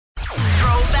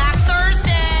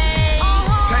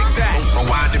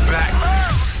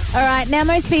All right, now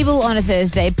most people on a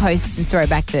Thursday post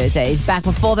Throwback Thursdays back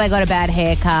before they got a bad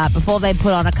haircut, before they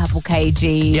put on a couple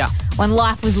kgs, Yeah. when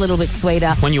life was a little bit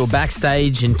sweeter. When you were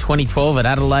backstage in 2012 at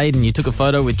Adelaide and you took a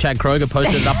photo with Chad Kroger,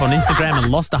 posted it up on Instagram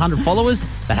and lost 100 followers,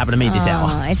 that happened to me this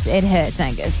hour. It hurts,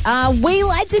 Angus. We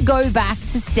like to go back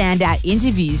to standout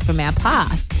interviews from our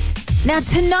past. Now,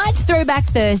 tonight's Throwback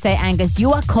Thursday, Angus,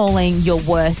 you are calling your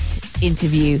worst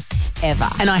interview ever.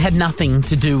 And I had nothing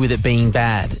to do with it being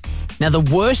bad. Now, the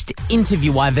worst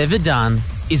interview I've ever done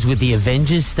is with the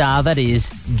Avengers star that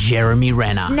is Jeremy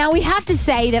Renner. Now, we have to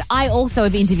say that I also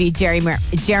have interviewed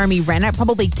Jeremy Renner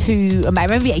probably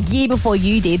maybe a year before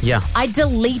you did. Yeah. I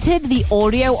deleted the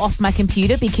audio off my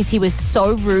computer because he was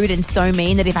so rude and so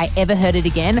mean that if I ever heard it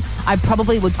again, I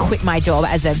probably would quit my job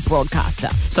as a broadcaster.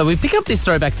 So we pick up this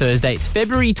Throwback Thursday. It's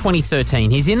February 2013.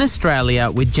 He's in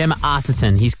Australia with Gemma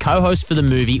Arterton, his co-host for the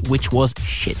movie, which was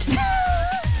shit.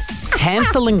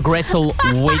 Hansel and Gretel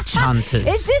Witch Hunters.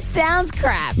 It just sounds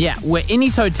crap. Yeah, we're in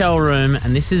his hotel room,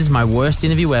 and this is my worst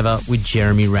interview ever with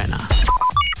Jeremy Renner.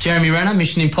 Jeremy Renner,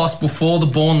 Mission Impossible 4, The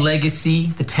Bourne Legacy,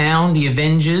 The Town, The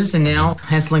Avengers, and now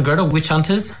Hansel and Gretel Witch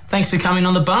Hunters. Thanks for coming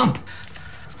on the bump.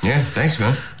 Yeah, thanks,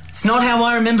 man. It's not how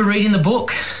I remember reading the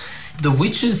book. The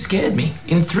witches scared me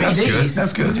in 3D.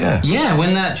 That's good, yeah. Yeah,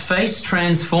 when that face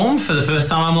transformed for the first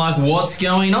time, I'm like, what's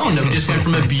going on? It just went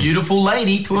from a beautiful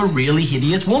lady to a really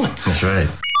hideous woman. That's right.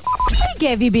 He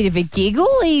gave you a bit of a giggle.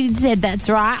 He said, that's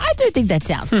right. I don't think that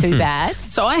sounds too bad.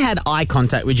 So I had eye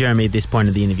contact with Jeremy at this point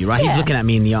of the interview, right? Yeah. He's looking at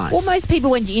me in the eyes. Well, most people,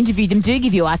 when you interview them, do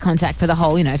give you eye contact for the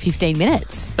whole, 15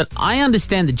 minutes. But I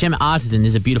understand that Gemma Arterton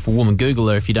is a beautiful woman. Google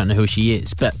her if you don't know who she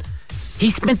is. But he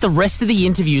spent the rest of the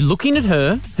interview looking at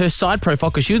her side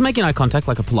profile, because she was making eye contact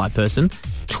like a polite person,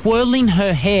 twirling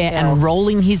her hair and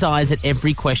rolling his eyes at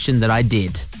every question that I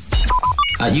did.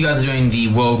 You guys are doing the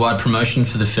worldwide promotion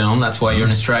for the film. That's why you're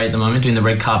in Australia at the moment, doing the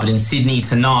red carpet in Sydney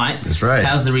tonight. That's right.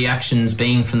 How's the reactions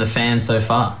been from the fans so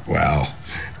far? Wow.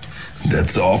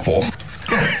 That's awful.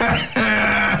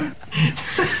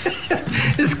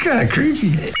 It's kind of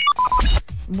creepy.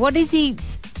 What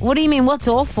do you mean, what's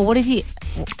awful? What is he...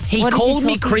 He what is called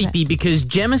me talking creepy about? because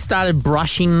Gemma started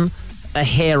brushing a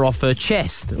hair off her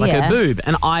chest, like her boob.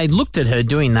 And I looked at her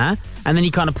doing that, and then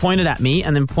he kind of pointed at me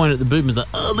and then pointed at the boob and was like,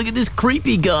 oh, look at this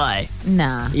creepy guy.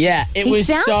 Nah. Yeah, it was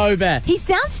so bad. He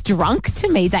sounds drunk to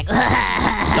me. He's like...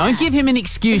 Don't give him an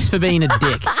excuse for being a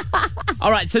dick.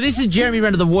 All right, so this is Jeremy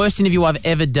Renner, the worst interview I've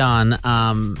ever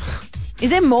done.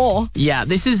 Is there more? Yeah,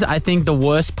 this is, I think, the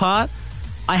worst part.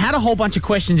 I had a whole bunch of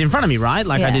questions in front of me, right?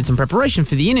 Like I did some preparation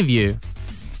for the interview.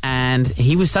 And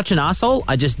he was such an asshole,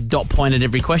 I just dot pointed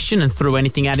every question and threw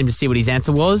anything at him to see what his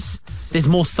answer was. There's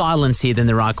more silence here than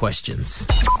there are questions.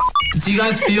 Do you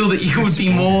guys feel that you would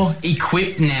be more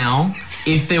equipped now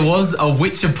if there was a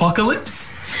witch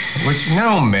apocalypse?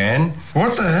 No, man.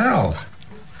 What the hell?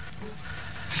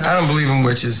 I don't believe in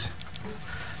witches.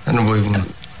 I don't believe in them.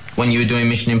 When you were doing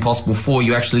Mission Impossible 4,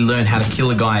 you actually learned how to kill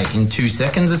a guy in 2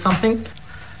 seconds or something?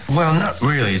 Well, not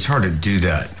really. It's hard to do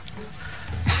that.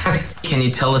 Can you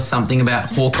tell us something about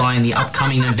Hawkeye and the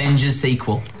upcoming Avengers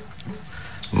sequel?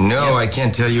 No, I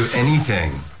can't tell you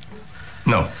anything.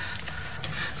 No.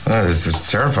 This is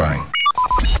terrifying.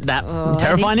 That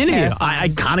terrifying that is interview. terrifying. I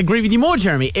can't agree with you more,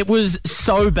 Jeremy. It was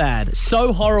so bad,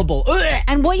 so horrible. Ugh.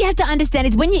 And what you have to understand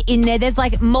is when you're in there, there's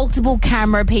like multiple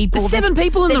camera people. There's 7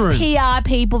 people in the room. There's PR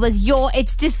people.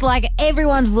 It's just like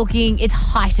everyone's looking. It's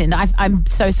heightened. I'm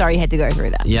so sorry you had to go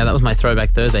through that. Yeah, that was my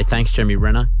Throwback Thursday. Thanks, Jeremy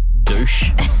Renner. Douche.